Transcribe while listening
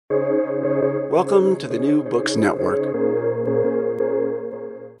Welcome to the New Books Network.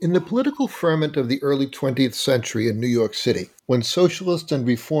 In the political ferment of the early 20th century in New York City, when socialists and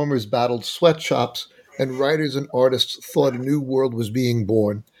reformers battled sweatshops and writers and artists thought a new world was being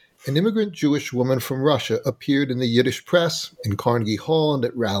born, an immigrant Jewish woman from Russia appeared in the Yiddish press, in Carnegie Hall, and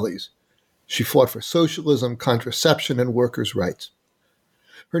at rallies. She fought for socialism, contraception, and workers' rights.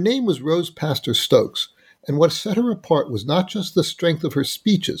 Her name was Rose Pastor Stokes, and what set her apart was not just the strength of her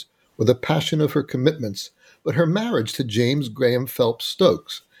speeches or the passion of her commitments, but her marriage to James Graham Phelps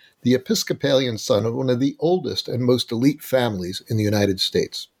Stokes, the Episcopalian son of one of the oldest and most elite families in the United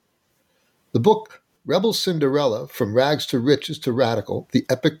States. The book, Rebel Cinderella, From Rags to Riches to Radical, The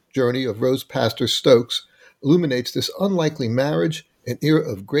Epic Journey of Rose Pastor Stokes, illuminates this unlikely marriage, an era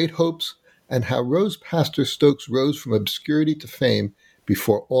of great hopes, and how Rose Pastor Stokes rose from obscurity to fame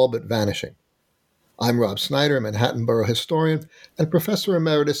before all but vanishing. I'm Rob Snyder, a Manhattan Borough historian and Professor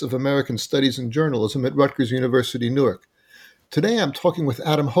Emeritus of American Studies and Journalism at Rutgers University, Newark. Today I'm talking with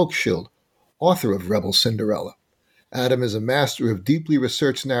Adam Hochschild, author of Rebel Cinderella. Adam is a master of deeply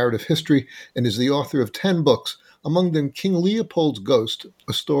researched narrative history and is the author of 10 books, among them King Leopold's Ghost,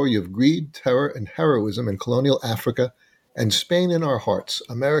 a story of greed, terror, and heroism in colonial Africa, and Spain in Our Hearts,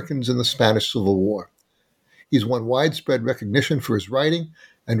 Americans in the Spanish Civil War. He's won widespread recognition for his writing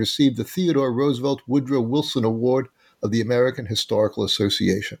and received the Theodore Roosevelt Woodrow Wilson Award of the American Historical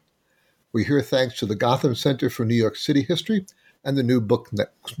Association. We're here thanks to the Gotham Center for New York City History and the New Book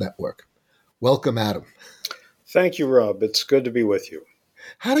Network. Welcome, Adam. Thank you, Rob. It's good to be with you.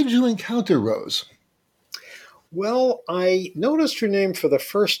 How did you encounter Rose? Well, I noticed her name for the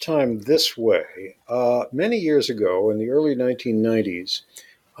first time this way. Many years ago, in the early 1990s,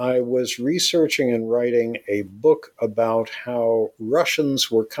 I was researching and writing a book about how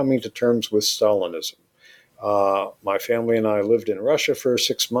Russians were coming to terms with Stalinism. My family and I lived in Russia for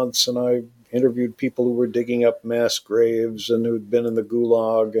 6 months, and I interviewed people who were digging up mass graves and who'd been in the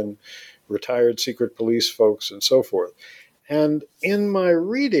Gulag and retired secret police folks and so forth. And in my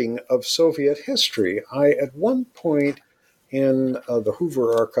reading of Soviet history, at one point in the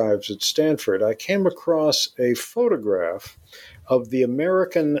Hoover Archives at Stanford, I came across a photograph of the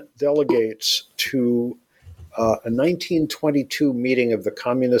American delegates to a 1922 meeting of the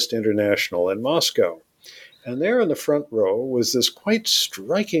Communist International in Moscow. And there in the front row was this quite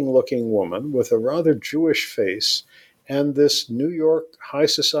striking-looking woman with a rather Jewish face and this New York high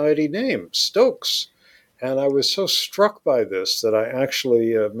society name, Stokes. And I was so struck by this that I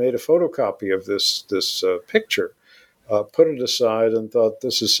actually made a photocopy of this picture, put it aside, and thought,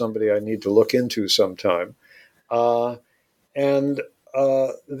 this is somebody I need to look into sometime. And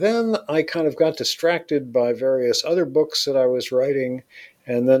then I kind of got distracted by various other books that I was writing.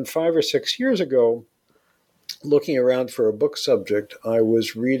 And then 5 or 6 years ago, looking around for a book subject, I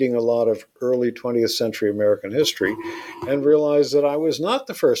was reading a lot of early 20th century American history and realized that I was not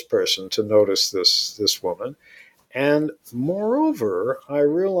the first person to notice this woman. And moreover, I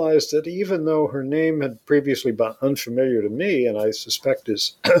realized that even though her name had previously been unfamiliar to me, and I suspect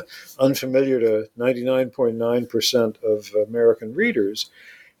is unfamiliar to 99.9% of American readers,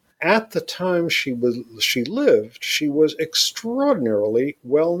 at the time she lived, she was extraordinarily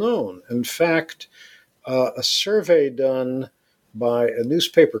well known. In fact, a survey done by a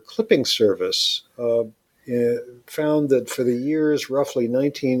newspaper clipping service found that for the years roughly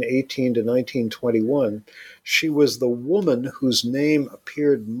 1918 to 1921, she was the woman whose name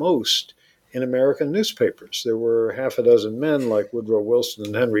appeared most in American newspapers. There were half a dozen men like Woodrow Wilson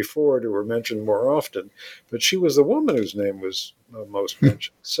and Henry Ford who were mentioned more often, but she was the woman whose name was most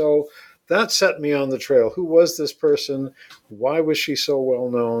mentioned. So that set me on the trail. Who was this person? Why was she so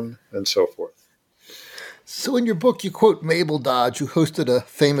well known? And so forth. So in your book, you quote Mabel Dodge, who hosted a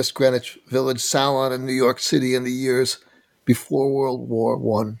famous Greenwich Village salon in New York City in the years before World War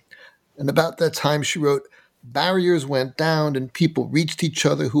I. And about that time, she wrote, "Barriers went down and people reached each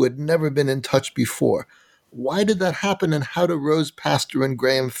other who had never been in touch before." Why did that happen, and how do Rose Pastor and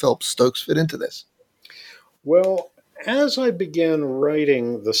Graham Phelps Stokes fit into this? Well, as I began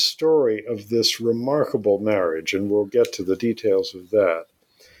writing the story of this remarkable marriage, and we'll get to the details of that,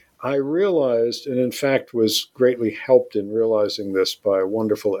 I realized, and in fact was greatly helped in realizing this by a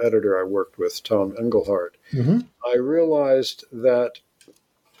wonderful editor I worked with, Tom Engelhardt. I realized that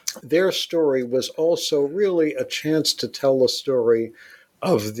their story was also really a chance to tell the story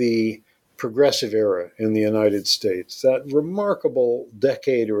of the progressive era in the United States, that remarkable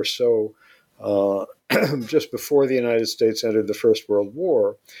decade or so just before the United States entered the First World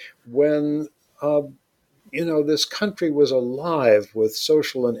War, when this country was alive with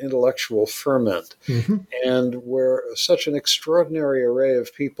social and intellectual ferment, Mhm. and where such an extraordinary array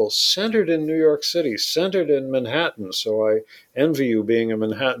of people centered in New York City, centered in Manhattan. So I envy you being a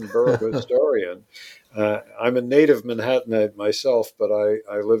Manhattan borough historian. I'm a native Manhattanite myself, but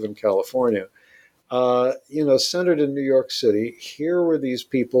I live in California. Centered in New York City, here were these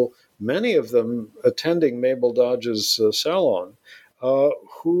people, many of them attending Mabel Dodge's salon, uh,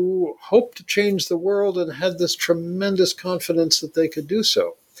 who hoped to change the world and had this tremendous confidence that they could do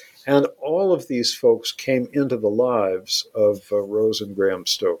so. And all of these folks came into the lives of Rose and Graham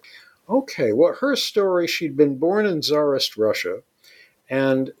Stokes. Okay, well, her story, she'd been born in Tsarist Russia,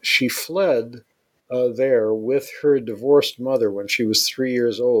 and she fled there with her divorced mother when she was 3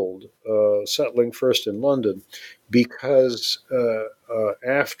 years old, settling first in London, because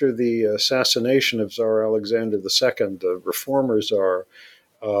after the assassination of Tsar Alexander II, the reformer Tsar,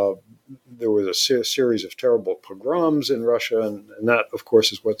 uh, there was a series of terrible pogroms in Russia, and that, of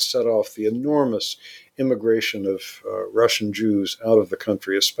course, is what set off the enormous immigration of Russian Jews out of the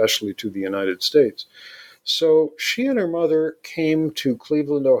country, especially to the United States. So she and her mother came to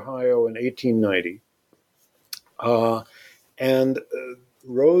Cleveland, Ohio in 1890, and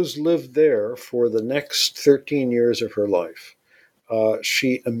Rose lived there for the next 13 years of her life.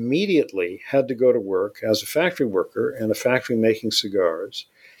 She immediately had to go to work as a factory worker in a factory making cigars.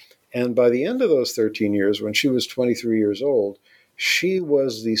 And by the end of those 13 years, when she was 23 years old, she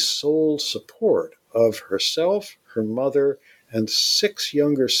was the sole support of herself, her mother, and 6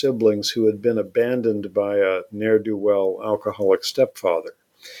 younger siblings who had been abandoned by a ne'er do well alcoholic stepfather.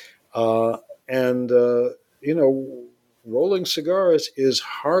 Uh, and rolling cigars is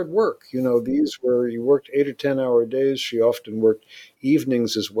hard work. These were, you worked 8 or 10 hour days. She often worked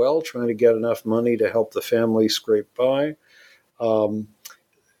evenings as well, trying to get enough money to help the family scrape by. Um,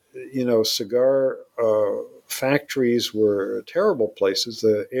 Cigar factories were terrible places.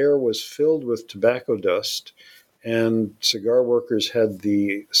 The air was filled with tobacco dust, and cigar workers had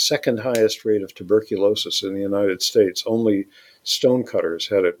the second highest rate of tuberculosis in the United States. Only stonecutters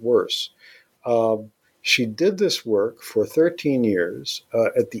had it worse. She did this work for 13 years.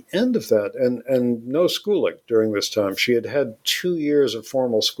 At the end of that, and no schooling during this time, she had had 2 years of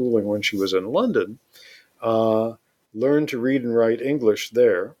formal schooling when she was in London, uh, learned to read and write English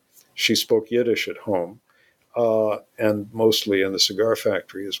there. She spoke Yiddish at home, and mostly in the cigar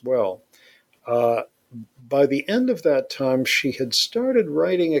factory as well. Uh, by the end of that time, she had started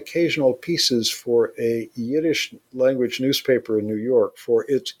writing occasional pieces for a Yiddish language newspaper in New York for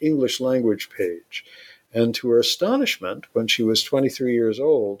its English language page. And to her astonishment, when she was 23 years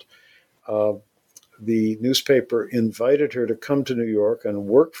old, uh, the newspaper invited her to come to New York and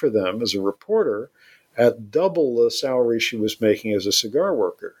work for them as a reporter at double the salary she was making as a cigar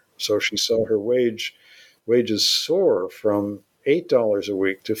worker. So she saw her wages soar from $8 a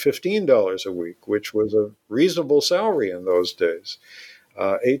week to $15 a week, which was a reasonable salary in those days.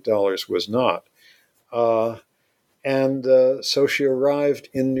 $8 was not. And so she arrived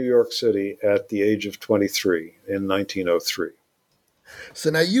in New York City at the age of 23 in 1903.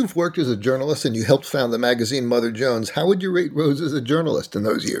 So now you've worked as a journalist and you helped found the magazine Mother Jones. How would you rate Rose as a journalist in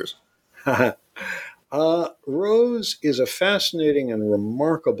those years? Rose is a fascinating and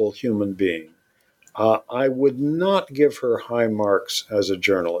remarkable human being. I would not give her high marks as a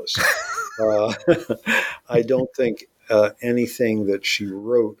journalist. Uh, I don't think anything that she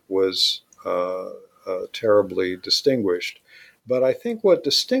wrote was terribly distinguished. But I think what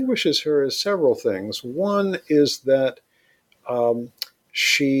distinguishes her is several things. One is that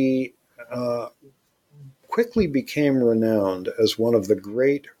she quickly became renowned as one of the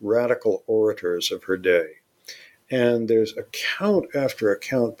great radical orators of her day. And there's account after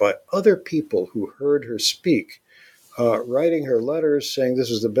account by other people who heard her speak, writing her letters saying this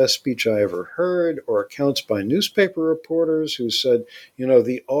is the best speech I ever heard, or accounts by newspaper reporters who said,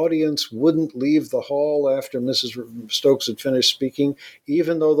 the audience wouldn't leave the hall after Mrs. Stokes had finished speaking,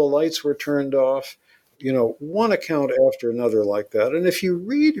 even though the lights were turned off. One account after another like that. And if you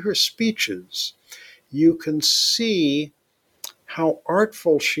read her speeches, you can see how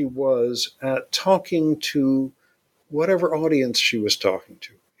artful she was at talking to whatever audience she was talking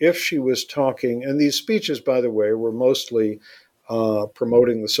to. If she was talking, and these speeches, by the way, were mostly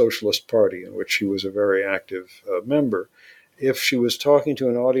promoting the Socialist Party, in which she was a very active member. If she was talking to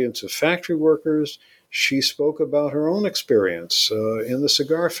an audience of factory workers, she spoke about her own experience in the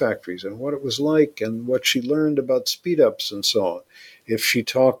cigar factories and what it was like and what she learned about speed ups and so on. If she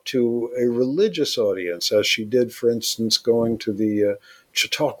talked to a religious audience, as she did, for instance, going to the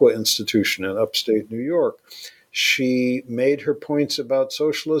Chautauqua Institution in upstate New York, She made her points about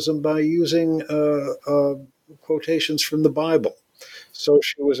socialism by using quotations from the Bible. So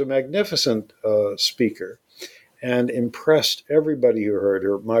she was a magnificent speaker and impressed everybody who heard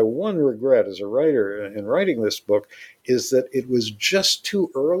her. My one regret as a writer in writing this book is that it was just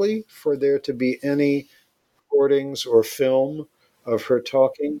too early for there to be any recordings or film of her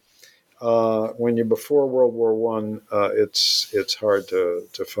talking. When you're before World War One, it's hard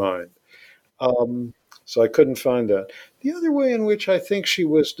to find. Um, so I couldn't find that. The other way in which I think she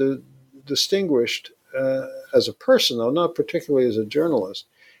was distinguished as a person, though not particularly as a journalist,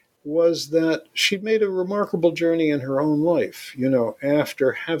 was that she'd made a remarkable journey in her own life. You know,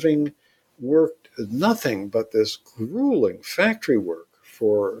 after having worked nothing but this grueling factory work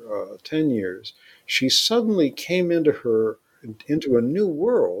for 10 years, she suddenly came into a new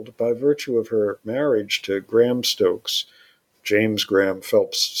world by virtue of her marriage to Graham Stokes. James Graham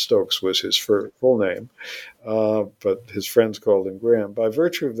Phelps Stokes was his full name, but his friends called him Graham. By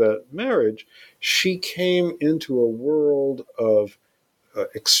virtue of that marriage, she came into a world of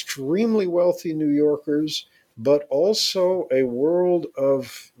extremely wealthy New Yorkers, but also a world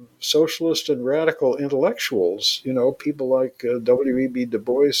of socialist and radical intellectuals, you know, people like W.E.B. Du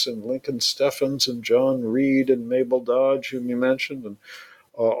Bois and Lincoln Steffens and John Reed and Mabel Dodge, whom you mentioned, and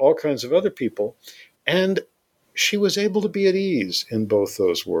all kinds of other people. And she was able to be at ease in both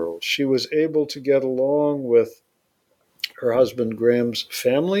those worlds. She was able to get along with her husband Graham's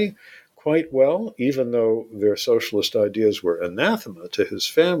family quite well, even though their socialist ideas were anathema to his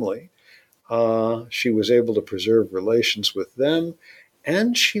family. She was able to preserve relations with them,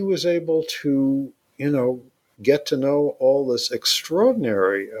 and she was able to, you know, get to know all this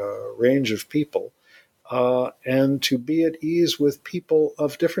extraordinary range of people, and to be at ease with people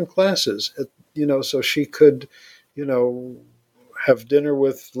of different classes. You know, so she could, you know, have dinner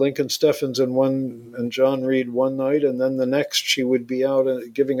with Lincoln Steffens and John Reed one night, and then the next she would be out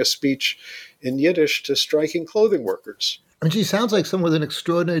giving a speech in Yiddish to striking clothing workers. I mean, she sounds like someone with an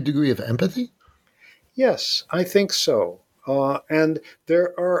extraordinary degree of empathy. Yes, I think so. And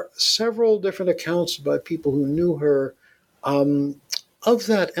there are several different accounts by people who knew her um, of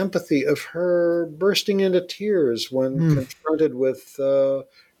that empathy, of her bursting into tears when confronted with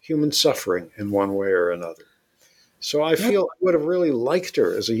human suffering in one way or another. So I feel I would have really liked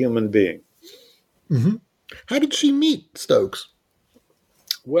her as a human being. Mm-hmm. How did she meet Stokes?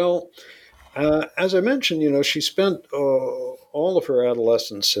 Well, as I mentioned, you know, she spent all of her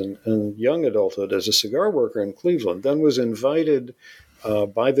adolescence and young adulthood as a cigar worker in Cleveland, then was invited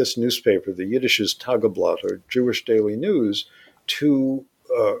by this newspaper, the Yiddish's Tageblatt, or Jewish Daily News, to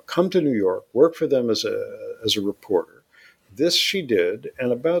come to New York, work for them as a reporter. This she did,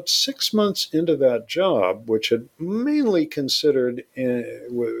 and about 6 months into that job, which had mainly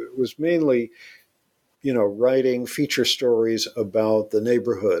was mainly, you know, writing feature stories about the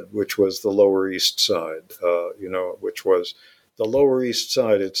neighborhood, which was the Lower East Side, you know, which was the Lower East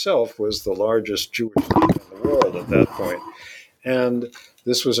Side itself was the largest Jewish city in the world at that point. And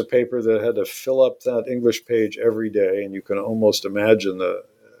this was a paper that had to fill up that English page every day, and you can almost imagine the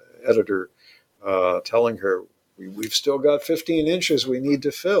editor telling her, "We've still got 15 inches we need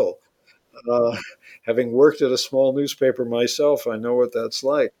to fill." Having worked at a small newspaper myself, I know what that's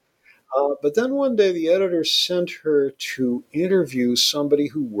like. But then one day the editor sent her to interview somebody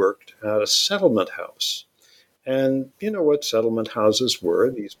who worked at a settlement house. And you know what settlement houses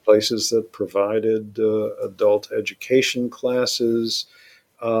were, these places that provided adult education classes,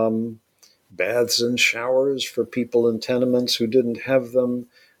 um, baths and showers for people in tenements who didn't have them,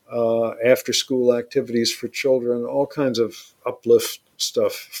 after school activities for children, all kinds of uplift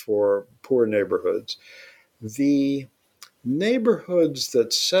stuff for poor neighborhoods. The neighborhoods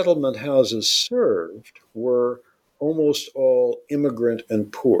that settlement houses served were almost all immigrant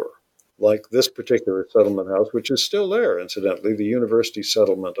and poor, like this particular settlement house, which is still there, incidentally, the University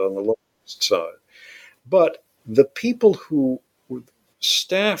Settlement on the Lower East Side. But the people who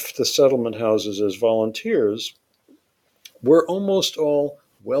staffed the settlement houses as volunteers were almost all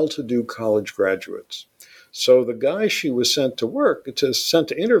well to do college graduates. So the guy she was sent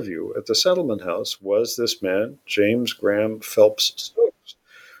to interview at the settlement house was this man, James Graham Phelps Stokes,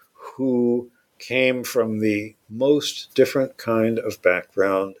 who came from the most different kind of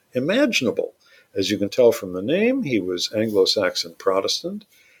background imaginable. As you can tell from the name, he was Anglo-Saxon Protestant,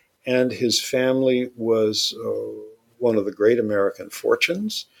 and his family was one of the great American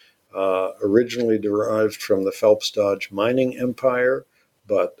fortunes, originally derived from the Phelps Dodge mining empire,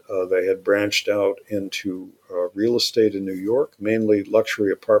 but they had branched out into real estate in New York, mainly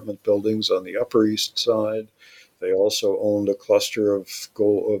luxury apartment buildings on the Upper East Side. They also owned a cluster of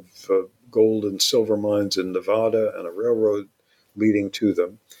gold and silver mines in Nevada and a railroad leading to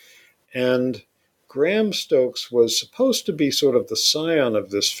them. And Graham Stokes was supposed to be sort of the scion of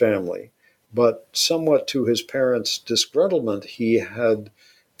this family, but somewhat to his parents' disgruntlement, he had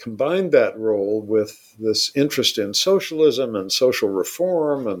combined that role with this interest in socialism and social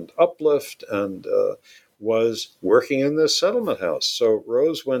reform and uplift, and was working in this settlement house. So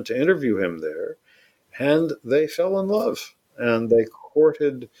Rose went to interview him there, and they fell in love, and they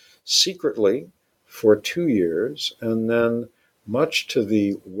courted secretly for 2 years, and then, much to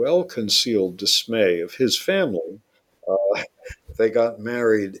the well-concealed dismay of his family, uh, they got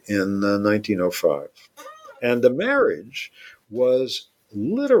married in 1905. And the marriage was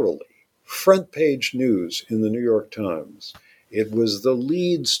literally front page news in the New York Times. It was the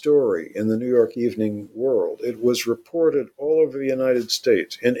lead story in the New York Evening World. It was reported all over the United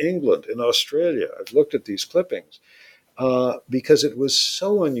States, in England, in Australia. I've looked at these clippings because it was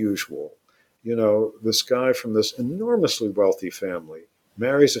so unusual. You know, this guy from this enormously wealthy family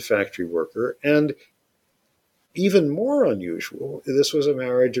marries a factory worker, and even more unusual, this was a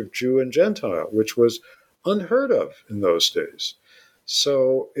marriage of Jew and Gentile, which was unheard of in those days.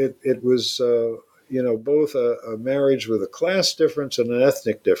 So it was, both a marriage with a class difference and an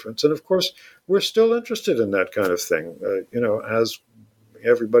ethnic difference. And of course, we're still interested in that kind of thing, as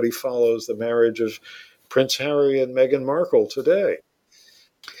everybody follows the marriage of Prince Harry and Meghan Markle today.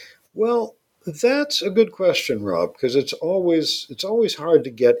 Well, that's a good question, Rob, because it's always hard to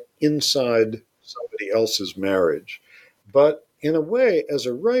get inside somebody else's marriage. But in a way, as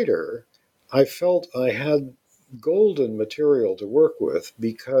a writer, I felt I had golden material to work with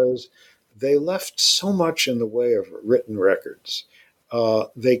because they left so much in the way of written records.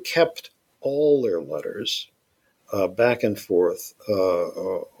 They kept all their letters back and forth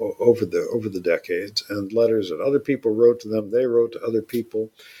over the decades, and letters that other people wrote to them, they wrote to other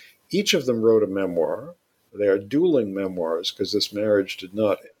people. Each of them wrote a memoir. They are dueling memoirs because this marriage did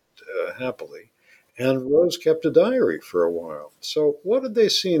not end happily. And Rose kept a diary for a while. So, what did they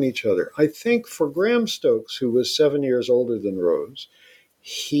see in each other? I think for Graham Stokes, who was 7 years older than Rose,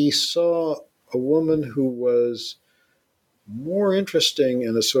 he saw a woman who was more interesting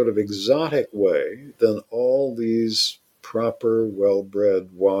in a sort of exotic way than all these proper, well bred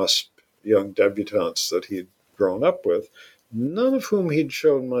WASP young debutantes that he'd grown up with, none of whom he'd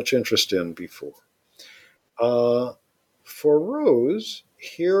shown much interest in before. Uh, for Rose,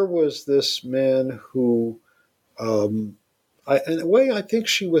 here was this man who, in a way, I think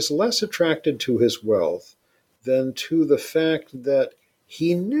she was less attracted to his wealth than to the fact that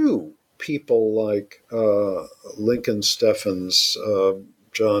he knew people like Lincoln Steffens,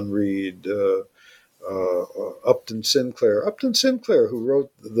 John Reed, Upton Sinclair. Upton Sinclair, who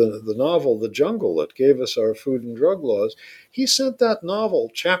wrote the novel The Jungle that gave us our food and drug laws, he sent that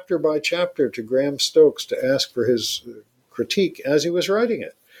novel chapter by chapter to Graham Stokes to ask for his critique as he was writing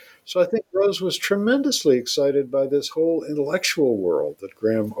it. So I think Rose was tremendously excited by this whole intellectual world that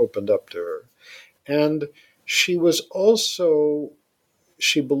Graham opened up to her. And she was also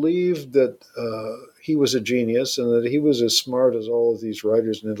she believed that he was a genius and that he was as smart as all of these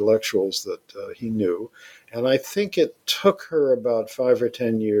writers and intellectuals that he knew. And I think it took her about 5 or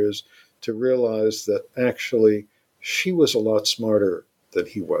 10 years to realize that actually she was a lot smarter than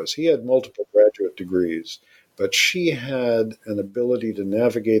he was. He had multiple graduate degrees, but she had an ability to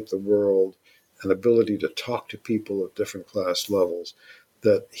navigate the world, an ability to talk to people at different class levels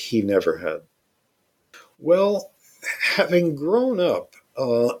that he never had. Well, having grown up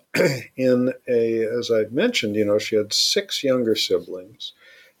as I'd mentioned, she had 6 younger siblings.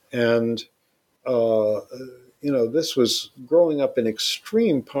 And, this was growing up in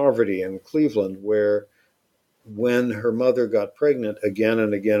extreme poverty in Cleveland, where when her mother got pregnant again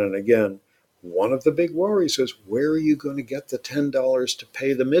and again and again, one of the big worries was, where are you going to get the $10 to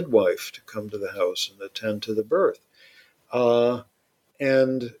pay the midwife to come to the house and attend to the birth?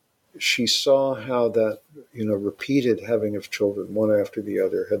 And she saw how that, repeated having of children, one after the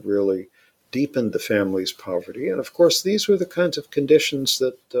other, had really deepened the family's poverty. And of course, these were the kinds of conditions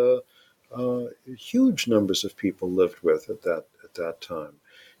that huge numbers of people lived with at that time.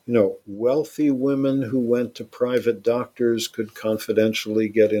 Wealthy women who went to private doctors could confidentially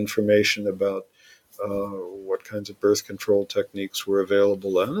get information about what kinds of birth control techniques were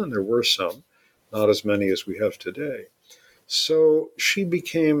available then, and there were some, not as many as we have today. So she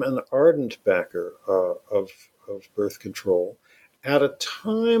became an ardent backer of birth control at a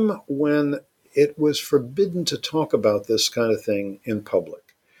time when it was forbidden to talk about this kind of thing in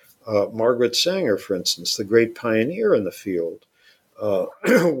public. Margaret Sanger, for instance, the great pioneer in the field,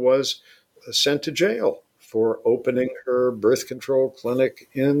 was sent to jail for opening her birth control clinic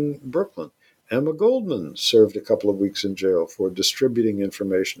in Brooklyn. Emma Goldman served a couple of weeks in jail for distributing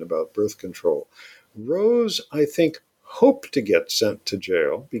information about birth control. Rose, I think, hoped to get sent to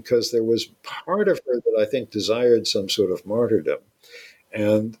jail because there was part of her that I think desired some sort of martyrdom.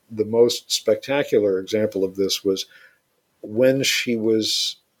 And the most spectacular example of this was when she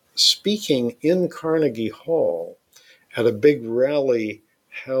was speaking in Carnegie Hall at a big rally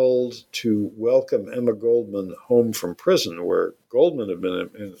held to welcome Emma Goldman home from prison, where Goldman had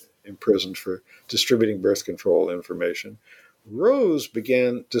been imprisoned for distributing birth control information. Rose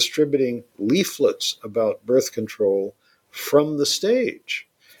began distributing leaflets about birth control from the stage.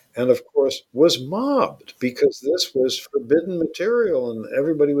 And of course, was mobbed because this was forbidden material and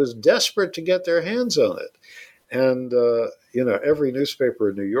everybody was desperate to get their hands on it. And, every newspaper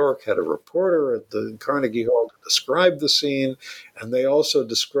in New York had a reporter at the Carnegie Hall to describe the scene. And they also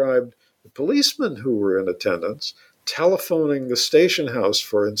described the policemen who were in attendance telephoning the station house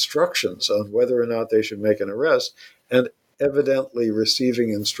for instructions on whether or not they should make an arrest, and evidently receiving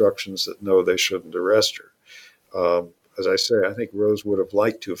instructions that no, they shouldn't arrest her. As I say, I think Rose would have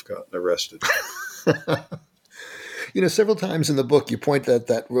liked to have gotten arrested. Several times in the book you point out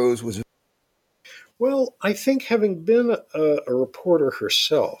that Rose was. Well, I think having been a reporter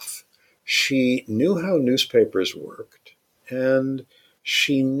herself, she knew how newspapers worked, and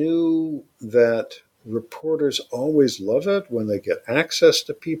she knew that reporters always love it when they get access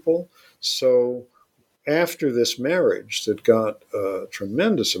to people. So after this marriage that got a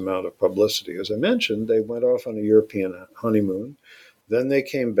tremendous amount of publicity, as I mentioned, they went off on a European honeymoon. Then they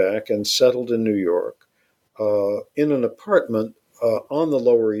came back and settled in New York in an apartment on the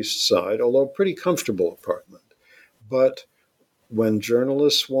Lower East Side, although a pretty comfortable apartment. But when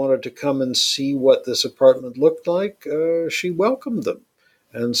journalists wanted to come and see what this apartment looked like, she welcomed them.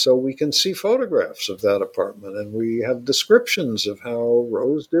 And so we can see photographs of that apartment, and we have descriptions of how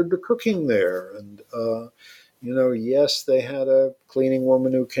Rose did the cooking there. And, yes, they had a cleaning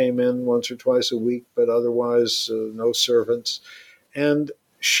woman who came in once or twice a week, but otherwise no servants. And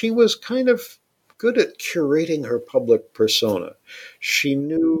she was kind of good at curating her public persona. She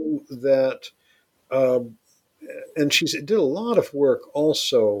knew that, and she did a lot of work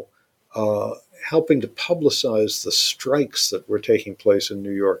also helping to publicize the strikes that were taking place in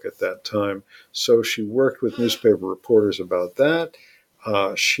New York at that time. So she worked with newspaper reporters about that.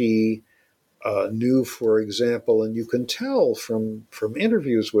 She knew, for example, and you can tell from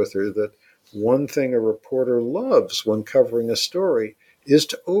interviews with her, that one thing a reporter loves when covering a story is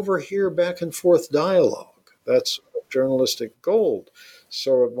to overhear back and forth dialogue. That's journalistic gold.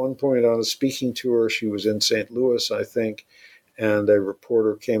 So at one point on a speaking tour, she was in St. Louis, I think, and a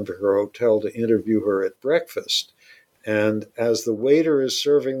reporter came to her hotel to interview her at breakfast. And as the waiter is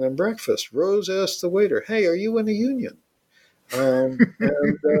serving them breakfast, Rose asked the waiter, "Hey, are you in a union?" The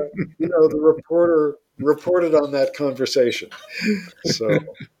reporter reported on that conversation.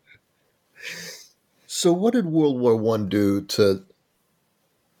 So what did World War I do to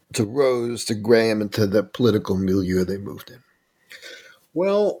Rose, to Graham, and to the political milieu they moved in?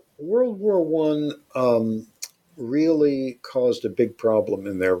 Well, World War I really caused a big problem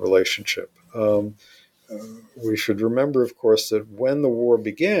in their relationship. We should remember, of course, that when the war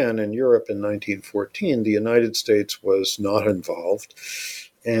began in Europe in 1914, the United States was not involved,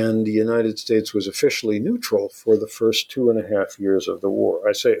 and the United States was officially neutral for the first 2.5 years of the war.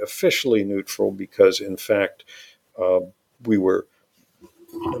 I say officially neutral because, in fact,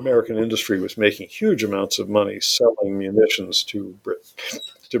 American industry was making huge amounts of money selling munitions to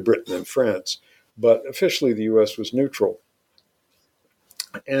Britain and France, but officially the U.S. was neutral.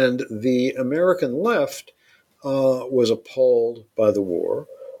 And the American left was appalled by the war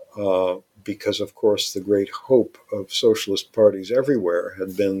because, of course, the great hope of socialist parties everywhere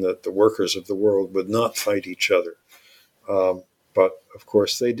had been that the workers of the world would not fight each other. But, of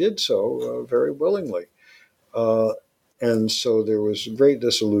course, they did so very willingly. And so there was great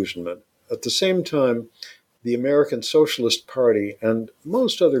disillusionment. At the same time, the American Socialist Party and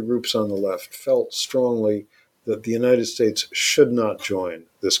most other groups on the left felt strongly that the United States should not join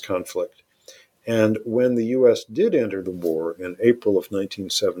this conflict. And when the U.S. did enter the war in April of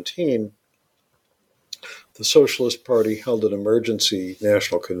 1917, the Socialist Party held an emergency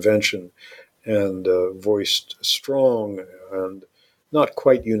national convention and voiced strong and not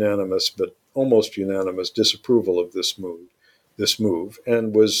quite unanimous, but almost unanimous disapproval of this move,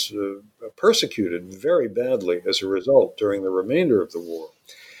 and was persecuted very badly as a result during the remainder of the war.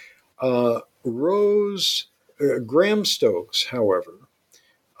 Graham Stokes, however,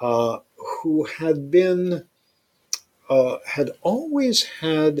 who had always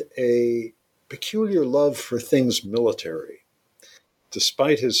had a peculiar love for things military.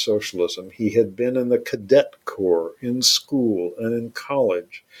 Despite his socialism, he had been in the cadet corps in school and in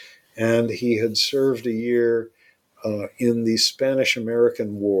college, and he had served a year in the Spanish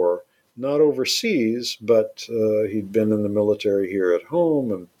American War, not overseas, but he'd been in the military here at home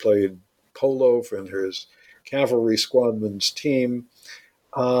and played polo for his cavalry squadron's team.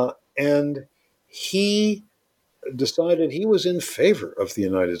 And he decided he was in favor of the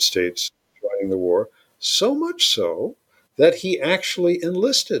United States joining the war, so much so that he actually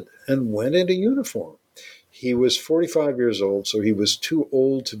enlisted and went into uniform. He was 45 years old, so he was too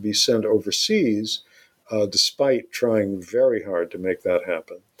old to be sent overseas, despite trying very hard to make that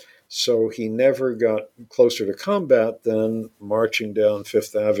happen. So he never got closer to combat than marching down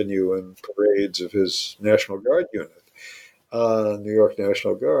Fifth Avenue in parades of his National Guard unit, New York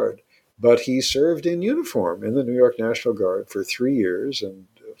National Guard. But he served in uniform in the New York National Guard for 3 years and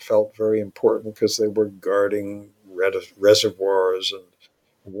felt very important because they were guarding reservoirs and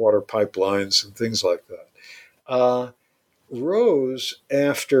water pipelines and things like that. Rose,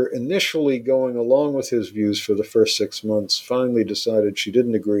 after initially going along with his views for the first 6 months, finally decided she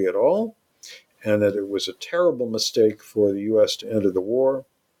didn't agree at all and that it was a terrible mistake for the U.S. to enter the war.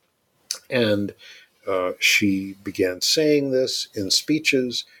 And she began saying this in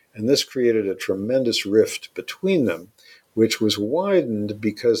speeches, and this created a tremendous rift between them, which was widened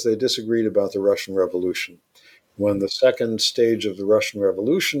because they disagreed about the Russian Revolution. When the second stage of the Russian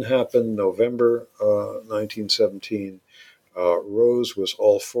Revolution happened, November 1917, Rose was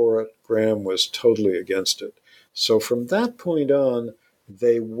all for it. Graham was totally against it. So from that point on,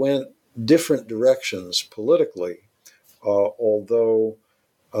 they went different directions politically, although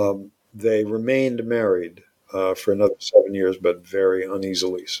they remained married for another 7 years, but very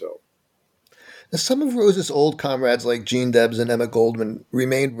uneasily so. Now, some of Rose's old comrades like Gene Debs and Emma Goldman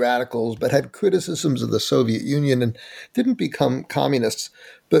remained radicals but had criticisms of the Soviet Union and didn't become communists.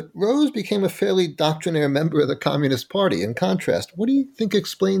 But Rose became a fairly doctrinaire member of the Communist Party in contrast. What do you think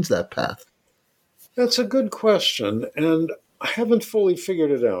explains that path? That's a good question, and I haven't fully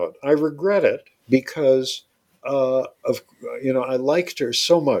figured it out. I regret it because I liked her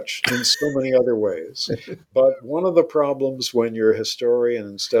so much in so many other ways. But one of the problems when you're a historian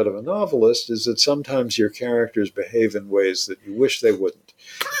instead of a novelist is that sometimes your characters behave in ways that you wish they wouldn't.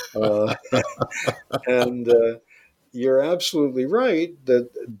 Uh, and you're absolutely right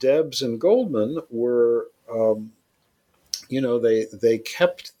that Debs and Goldman were, they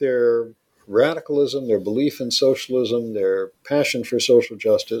kept their radicalism, their belief in socialism, their passion for social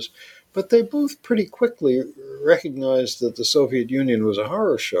justice, but they both pretty quickly recognized that the Soviet Union was a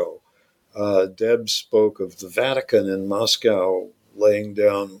horror show. Debs spoke of the Vatican in Moscow laying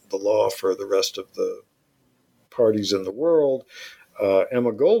down the law for the rest of the parties in the world.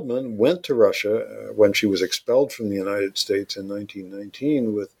 Emma Goldman went to Russia when she was expelled from the United States in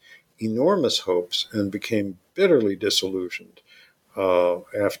 1919 with enormous hopes and became bitterly disillusioned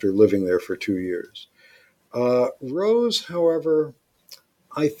after living there for 2 years. Rose, however,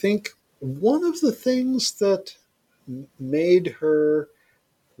 I think one of the things that made her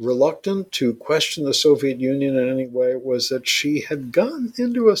reluctant to question the Soviet Union in any way was that she had gone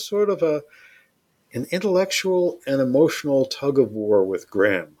into a sort of an intellectual and emotional tug of war with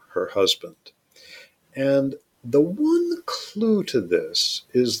Graham, her husband. And the one clue to this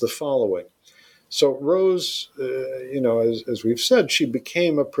is the following. So Rose, as we've said, she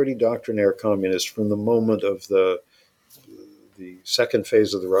became a pretty doctrinaire communist from the moment of the second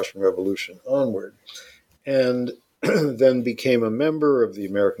phase of the Russian Revolution onward, and then became a member of the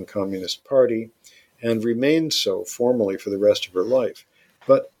American Communist Party and remained so formally for the rest of her life.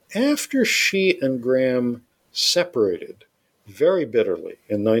 But after she and Graham separated very bitterly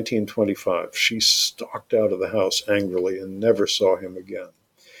in 1925, she stalked out of the house angrily and never saw him again.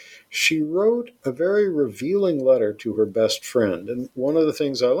 She wrote a very revealing letter to her best friend. And one of the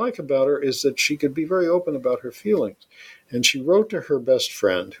things I like about her is that she could be very open about her feelings. And she wrote to her best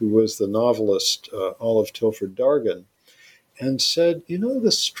friend, who was the novelist Olive Tilford Dargan, and said,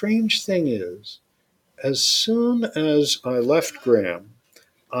 the strange thing is, as soon as I left Graham,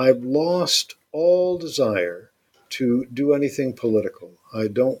 I've lost all desire to do anything political. I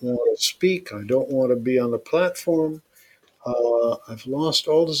don't want to speak. I don't want to be on a platform. I've lost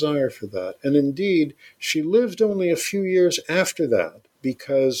all desire for that. And indeed, she lived only a few years after that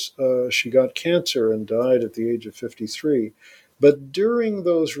because she got cancer and died at the age of 53. But during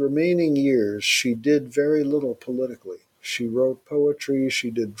those remaining years, she did very little politically. She wrote poetry,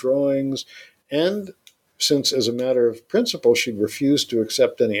 she did drawings, and since, as a matter of principle, she refused to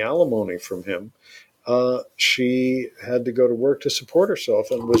accept any alimony from him, she had to go to work to support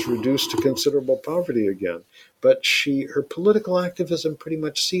herself and was reduced to considerable poverty again. But her political activism pretty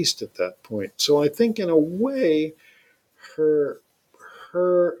much ceased at that point. So I think, in a way, her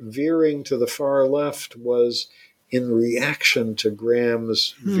her veering to the far left was in reaction to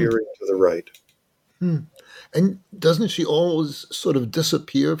Graham's Hmm. veering to the right. Hmm. And doesn't she always sort of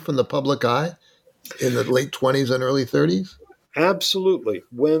disappear from the public eye in the late 20s and early 30s? Absolutely.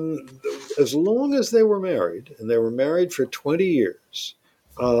 As long as they were married, and they were married for 20 years,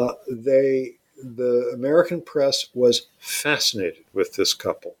 the American press was fascinated with this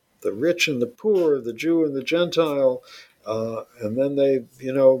couple, the rich and the poor, the Jew and the Gentile, and then they,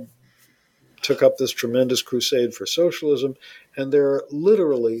 took up this tremendous crusade for socialism, and there are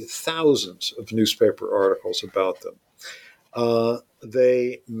literally thousands of newspaper articles about them.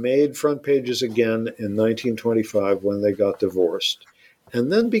 They made front pages again in 1925 when they got divorced.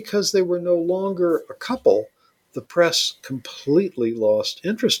 And then, because they were no longer a couple, the press completely lost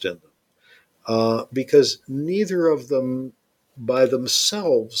interest in them because neither of them by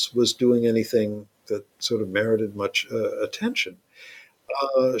themselves was doing anything that sort of merited much attention.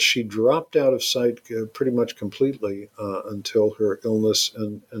 She dropped out of sight pretty much completely until her illness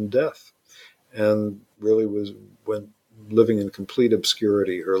and death, and really went living in complete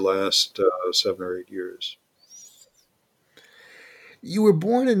obscurity her last 7 or 8 years. You were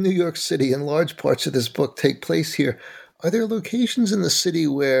born in New York City, and large parts of this book take place here. Are there locations in the city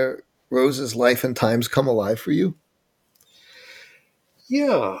where Rose's life and times come alive for you?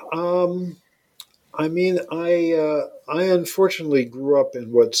 Yeah, I mean, I unfortunately grew up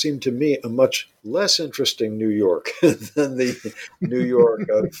in what seemed to me a much less interesting New York than the New York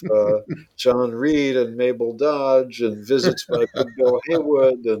of John Reed and Mabel Dodge and visits by Big Bill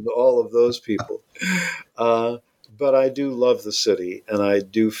Haywood and all of those people. Uh, but I do love the city, and I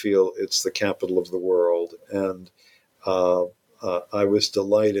do feel it's the capital of the world. And uh, I was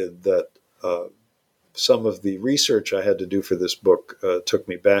delighted that some of the research I had to do for this book took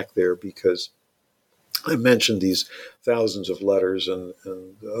me back there, because I mentioned these thousands of letters and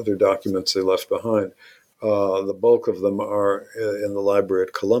other documents they left behind. The bulk of them are in the library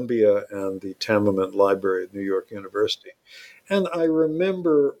at Columbia and the Tamiment Library at New York University. And I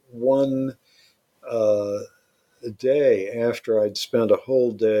remember one day after I'd spent a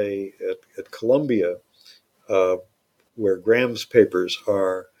whole day at Columbia, uh, where Graham's papers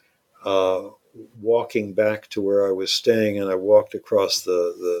are, uh, walking back to where I was staying, and I walked across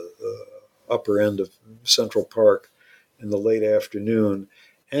the upper end of Central Park in the late afternoon,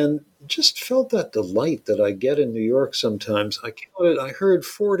 and just felt that delight that I get in New York sometimes. I heard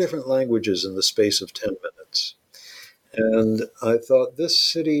 4 different languages in the space of 10 minutes. And I thought, this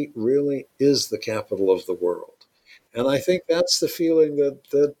city really is the capital of the world. And I think that's the feeling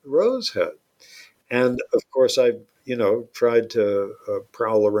that Rose had. And of course, I, tried to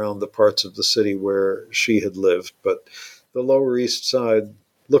prowl around the parts of the city where she had lived, but the Lower East Side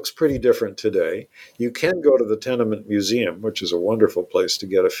looks pretty different today. You can go to the Tenement Museum, which is a wonderful place to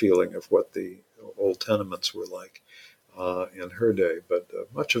get a feeling of what the old tenements were like in her day, but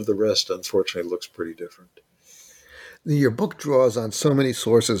much of the rest, unfortunately, looks pretty different. Your book draws on so many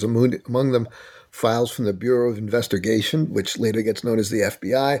sources, among them files from the Bureau of Investigation, which later gets known as the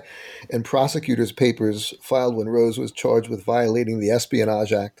FBI, and prosecutors' papers filed when Rose was charged with violating the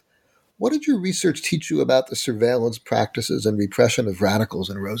Espionage Act. What did your research teach you about the surveillance practices and repression of radicals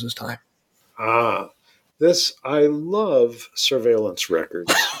in Rose's time? Ah, I love surveillance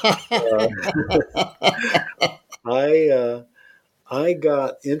records. Uh, I, uh, I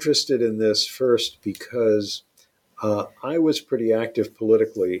got interested in this first because I was pretty active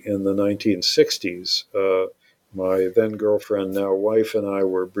politically in the 1960s. My then girlfriend, now wife, and I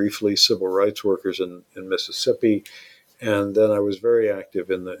were briefly civil rights workers in Mississippi, and then I was very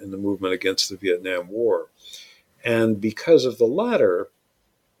active in the movement against the Vietnam War. And because of the latter,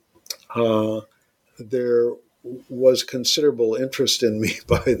 uh, there was considerable interest in me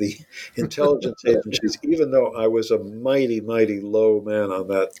by the intelligence agencies, even though I was a mighty, mighty low man on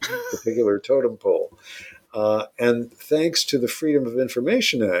that particular totem pole. And thanks to the Freedom of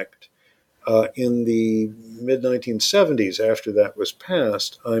Information Act, in the mid 1970s, after that was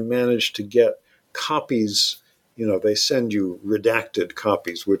passed, I managed to get copies. They send you redacted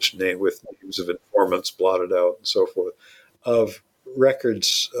copies, with names of informants blotted out and so forth, of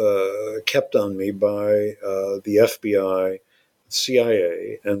records kept on me by the FBI,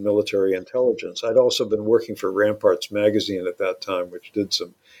 CIA, and military intelligence. I'd also been working for Ramparts magazine at that time, which did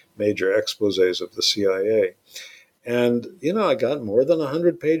some major exposés of the CIA. And, I got more than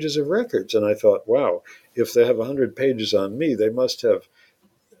 100 pages of records. And I thought, wow, if they have 100 pages on me, they must have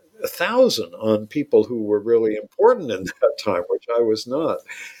 1,000 on people who were really important in that time, which I was not.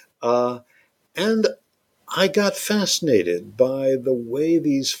 And I got fascinated by the way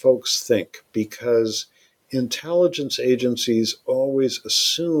these folks think, because intelligence agencies always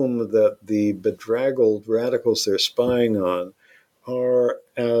assume that the bedraggled radicals they're spying on are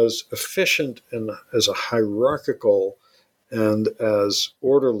as efficient and as a hierarchical and as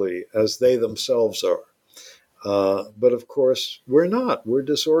orderly as they themselves are. But of course, we're not. We're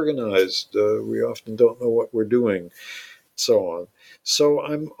disorganized. We often don't know what we're doing, so on. So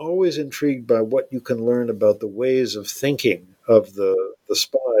I'm always intrigued by what you can learn about the ways of thinking of the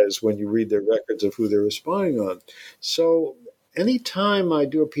spies when you read their records of who they were spying on. So anytime I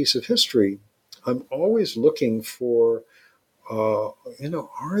do a piece of history, I'm always looking for,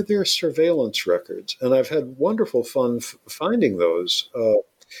 are there surveillance records? And I've had wonderful fun finding those.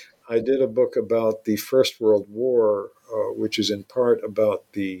 I did a book about the First World War, which is in part about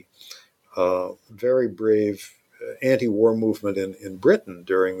the very brave anti-war movement in Britain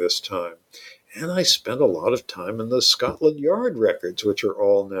during this time. And I spent a lot of time in the Scotland Yard records, which are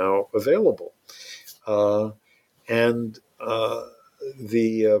all now available. And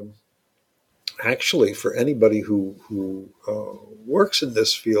the actually, for anybody who works in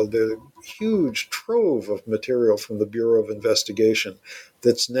this field, there's a huge trove of material from the Bureau of Investigation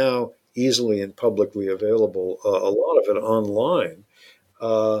that's now easily and publicly available, a lot of it online.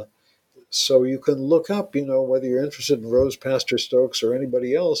 So you can look up, whether you're interested in Rose Pastor Stokes or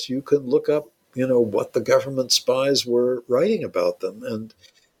anybody else, you can look up, what the government spies were writing about them, and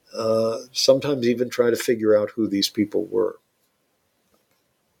sometimes even try to figure out who these people were.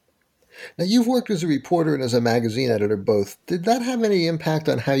 Now, you've worked as a reporter and as a magazine editor both. Did that have any impact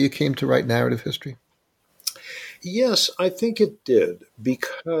on how you came to write narrative history? Yes, I think it did,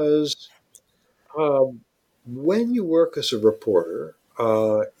 because when you work as a reporter,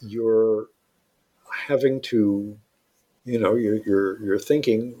 you're having to, you're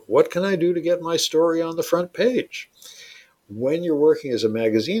thinking, what can I do to get my story on the front page? When you're working as a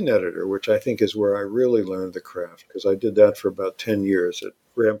magazine editor, which I think is where I really learned the craft, because I did that for about 10 years at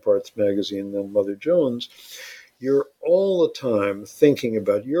Ramparts Magazine, then Mother Jones, you're all the time thinking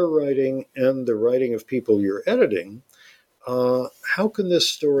about your writing and the writing of people you're editing. How can this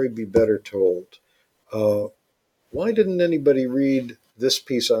story be better told? Why didn't anybody read this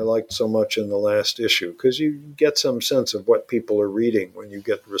piece I liked so much in the last issue? Because you get some sense of what people are reading when you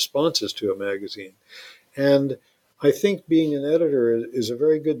get responses to a magazine. And I think being an editor is a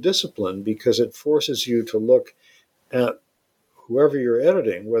very good discipline, because it forces you to look at whoever you're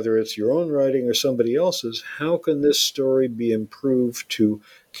editing, whether it's your own writing or somebody else's. How can this story be improved to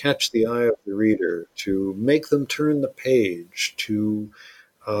catch the eye of the reader, to make them turn the page, to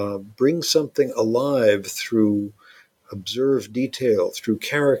bring something alive through observed detail, through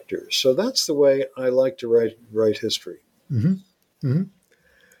characters? So that's the way I like to write history. Mm-hmm. Mm-hmm.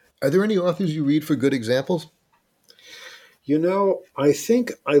 Are there any authors you read for good examples? I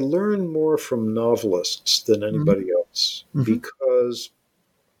think I learn more from novelists than anybody else, because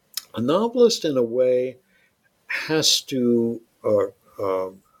a novelist, in a way, has to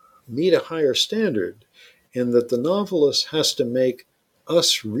meet a higher standard, in that the novelist has to make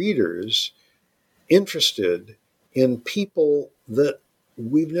us readers interested in people that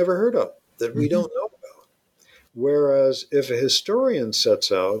we've never heard of, that we don't know about. Whereas if a historian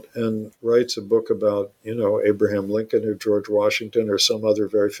sets out and writes a book about, Abraham Lincoln or George Washington or some other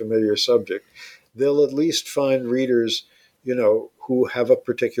very familiar subject, they'll at least find readers, who have a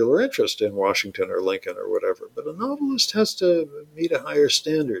particular interest in Washington or Lincoln or whatever. But a novelist has to meet a higher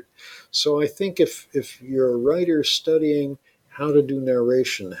standard. So I think if you're a writer studying how to do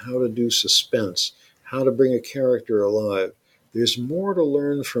narration, how to do suspense, how to bring a character alive, there's more to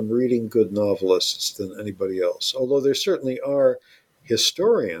learn from reading good novelists than anybody else. Although there certainly are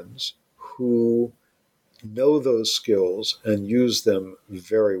historians who know those skills and use them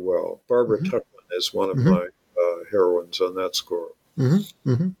very well. Barbara Tuchman is one of my heroines on that score.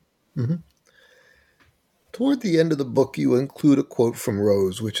 Toward the end of the book, you include a quote from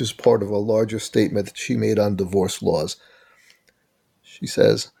Rose, which is part of a larger statement that she made on divorce laws. She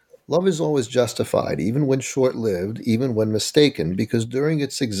says, "Love is always justified, even when short-lived, even when mistaken, because during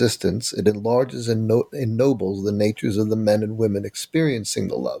its existence it enlarges and ennobles the natures of the men and women experiencing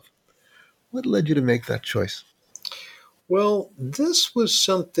the love." What led you to make that choice? Well, this was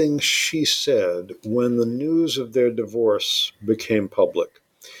something she said when the news of their divorce became public.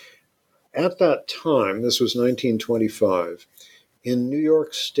 At that time, this was 1925, in New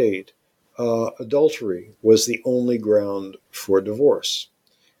York State, adultery was the only ground for divorce.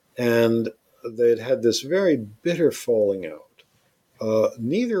 And they'd had this very bitter falling out.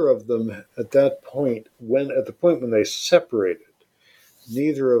 neither of them at that point, at the point when they separated,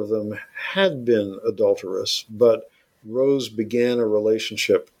 neither of them had been adulterous, but Rose began a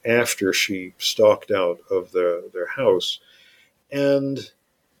relationship after she stalked out of their house. And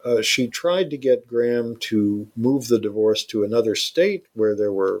she tried to get Graham to move the divorce to another state where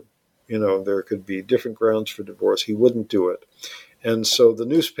there could be different grounds for divorce. He wouldn't do it. And so the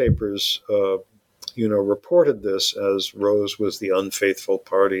newspapers, reported this as Rose was the unfaithful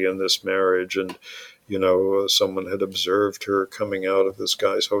party in this marriage. And, someone had observed her coming out of this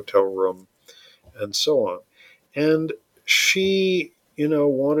guy's hotel room and so on. And she,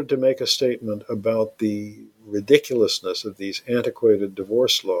 wanted to make a statement about the ridiculousness of these antiquated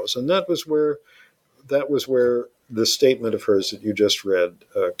divorce laws. And that was where the statement of hers that you just read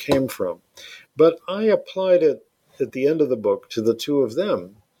came from. But I applied it at the end of the book to the two of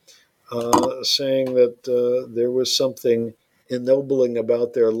them, saying that there was something ennobling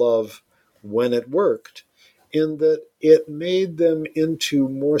about their love when it worked, in that it made them into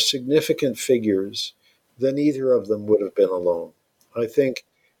more significant figures than either of them would have been alone. I think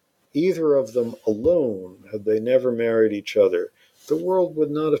either of them alone, had they never married each other, the world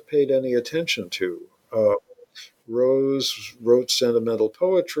would not have paid any attention to. Rose wrote sentimental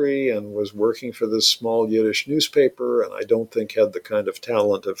poetry and was working for this small Yiddish newspaper, and I don't think had the kind of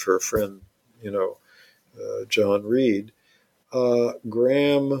talent of her friend, John Reed.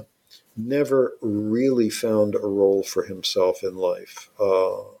 Graham never really found a role for himself in life.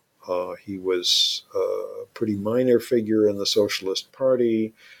 He was a pretty minor figure in the Socialist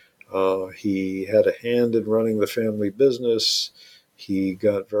Party. He had a hand in running the family business. He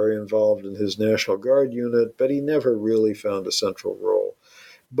got very involved in his National Guard unit, but he never really found a central role.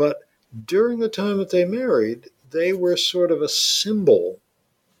 But during the time that they married, they were sort of a symbol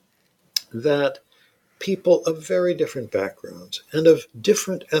that people of very different backgrounds and of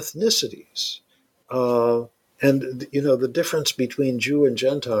different ethnicities, the difference between Jew and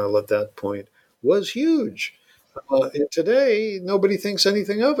Gentile at that point was huge. Today, nobody thinks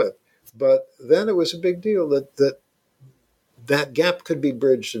anything of it. But then it was a big deal that gap could be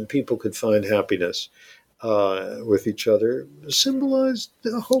bridged and people could find happiness with each other, symbolized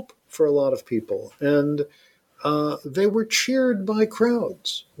hope for a lot of people. And they were cheered by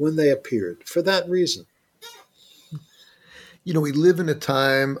crowds when they appeared for that reason. We live in a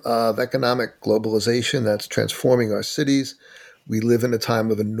time of economic globalization that's transforming our cities. We live in a time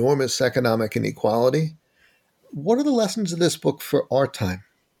of enormous economic inequality. What are the lessons of this book for our time?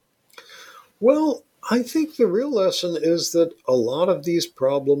 Well, I think the real lesson is that a lot of these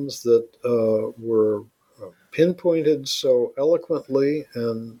problems that were pinpointed so eloquently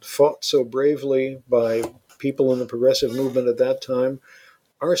and fought so bravely by people in the progressive movement at that time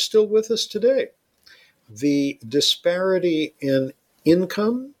are still with us today. The disparity in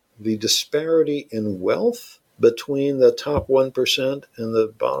income, the disparity in wealth between the top 1% and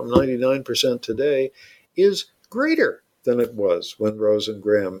the bottom 99% today is greater than it was when Rose and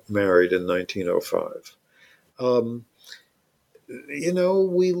Graham married in 1905.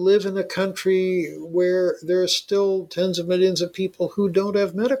 We live in a country where there are still tens of millions of people who don't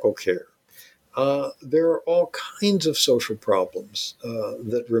have medical care. There are all kinds of social problems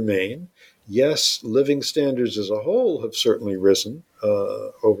that remain. Yes, living standards as a whole have certainly risen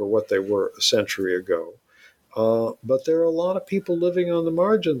over what they were a century ago. But there are a lot of people living on the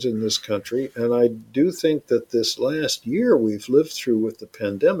margins in this country. And I do think that this last year we've lived through with the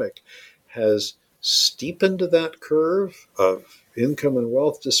pandemic has steepened that curve of income and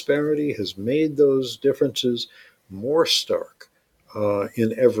wealth disparity, has made those differences more stark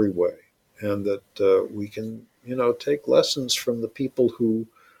in every way. And that we can, take lessons from the people who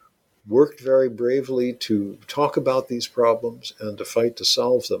worked very bravely to talk about these problems and to fight to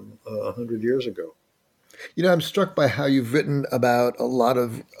solve them 100 years ago. I'm struck by how you've written about a lot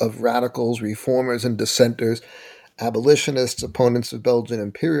of radicals, reformers, and dissenters, abolitionists, opponents of Belgian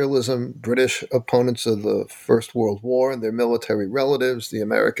imperialism, British opponents of the First World War and their military relatives, the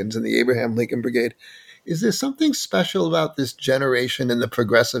Americans in the Abraham Lincoln Brigade. Is there something special about this generation in the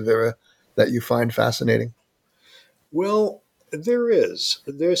progressive era that you find fascinating? Well, there is.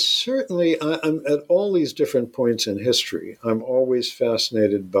 There's certainly, I'm at all these different points in history, I'm always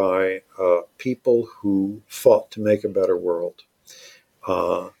fascinated by people who fought to make a better world.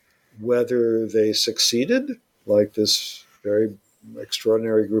 Whether they succeeded, like this very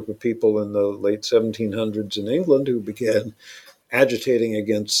extraordinary group of people in the late 1700s in England who began agitating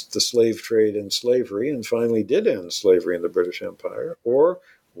against the slave trade and slavery and finally did end slavery in the British Empire, or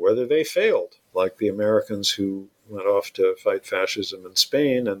whether they failed, like the Americans who went off to fight fascism in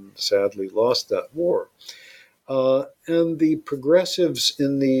Spain and sadly lost that war. And the progressives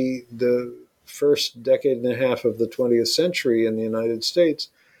in the first decade and a half of the 20th century in the United States,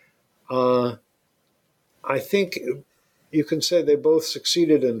 uh, I think you can say they both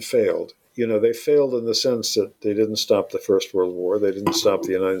succeeded and failed. They failed in the sense that they didn't stop the First World War. They didn't stop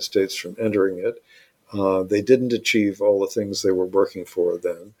the United States from entering it. They didn't achieve all the things they were working for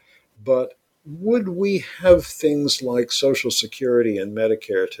then. But would we have things like Social Security and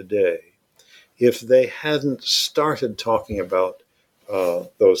Medicare today if they hadn't started talking about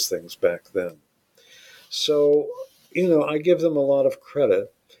those things back then? So, I give them a lot of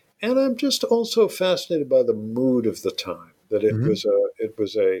credit. And I'm just also fascinated by the mood of the time, that Hmm. it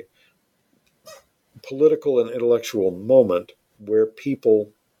was a political and intellectual moment where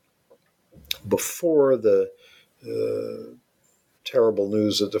people, before the terrible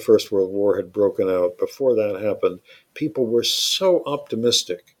news that the First World War had broken out, before that happened, people were so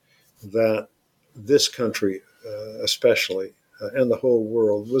optimistic that this country, especially, and the whole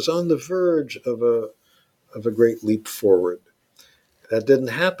world, was on the verge of a great leap forward. That didn't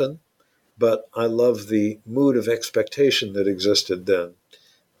happen, but I love the mood of expectation that existed then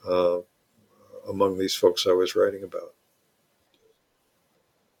uh, among these folks I was writing about.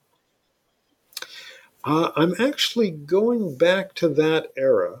 I'm actually going back to that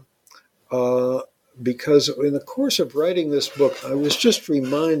era uh, because in the course of writing this book, I was just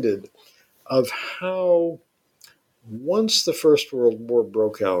reminded of how once the First World War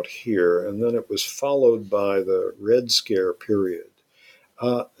broke out here, and then it was followed by the Red Scare period,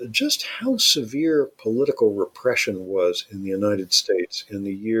 just how severe political repression was in the United States in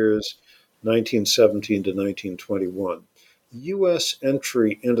the years 1917 to 1921. U.S.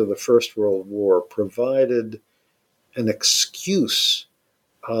 entry into the First World War provided an excuse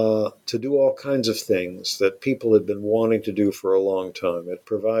to do all kinds of things that people had been wanting to do for a long time. It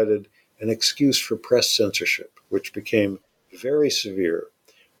provided an excuse for press censorship, which became very severe,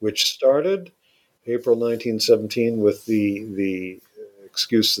 which started April 1917 with the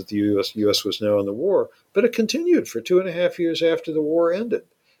excuse that the US was now in the war, but it continued for 2.5 years after the war ended.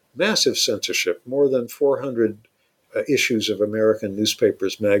 Massive censorship, more than 400 issues of American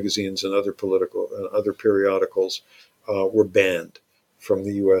newspapers, magazines, and other political and other periodicals were banned from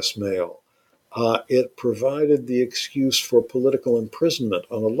the U.S. mail. It provided the excuse for political imprisonment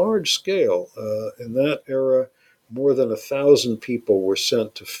on a large scale. In that era, more than 1,000 people were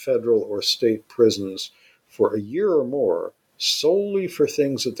sent to federal or state prisons for a year or more solely for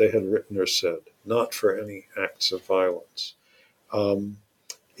things that they had written or said, not for any acts of violence. Um,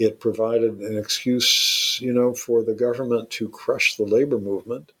 it provided an excuse, for the government to crush the labor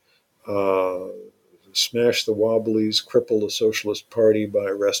movement, uh, smash the Wobblies, cripple the Socialist Party by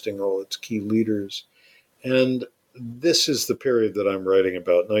arresting all its key leaders. And this is the period that I'm writing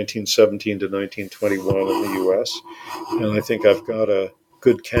about, 1917 to 1921 in the US. And I think I've got a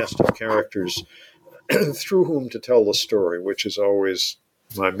good cast of characters through whom to tell the story, which is always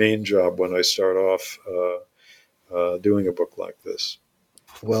my main job when I start off doing a book like this.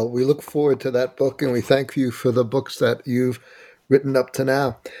 Well, we look forward to that book, and we thank you for the books that you've written up to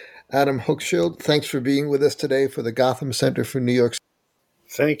now. Adam Hochschild, thanks for being with us today for the Gotham Center for New York.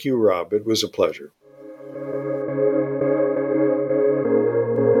 Thank you, Rob. It was a pleasure.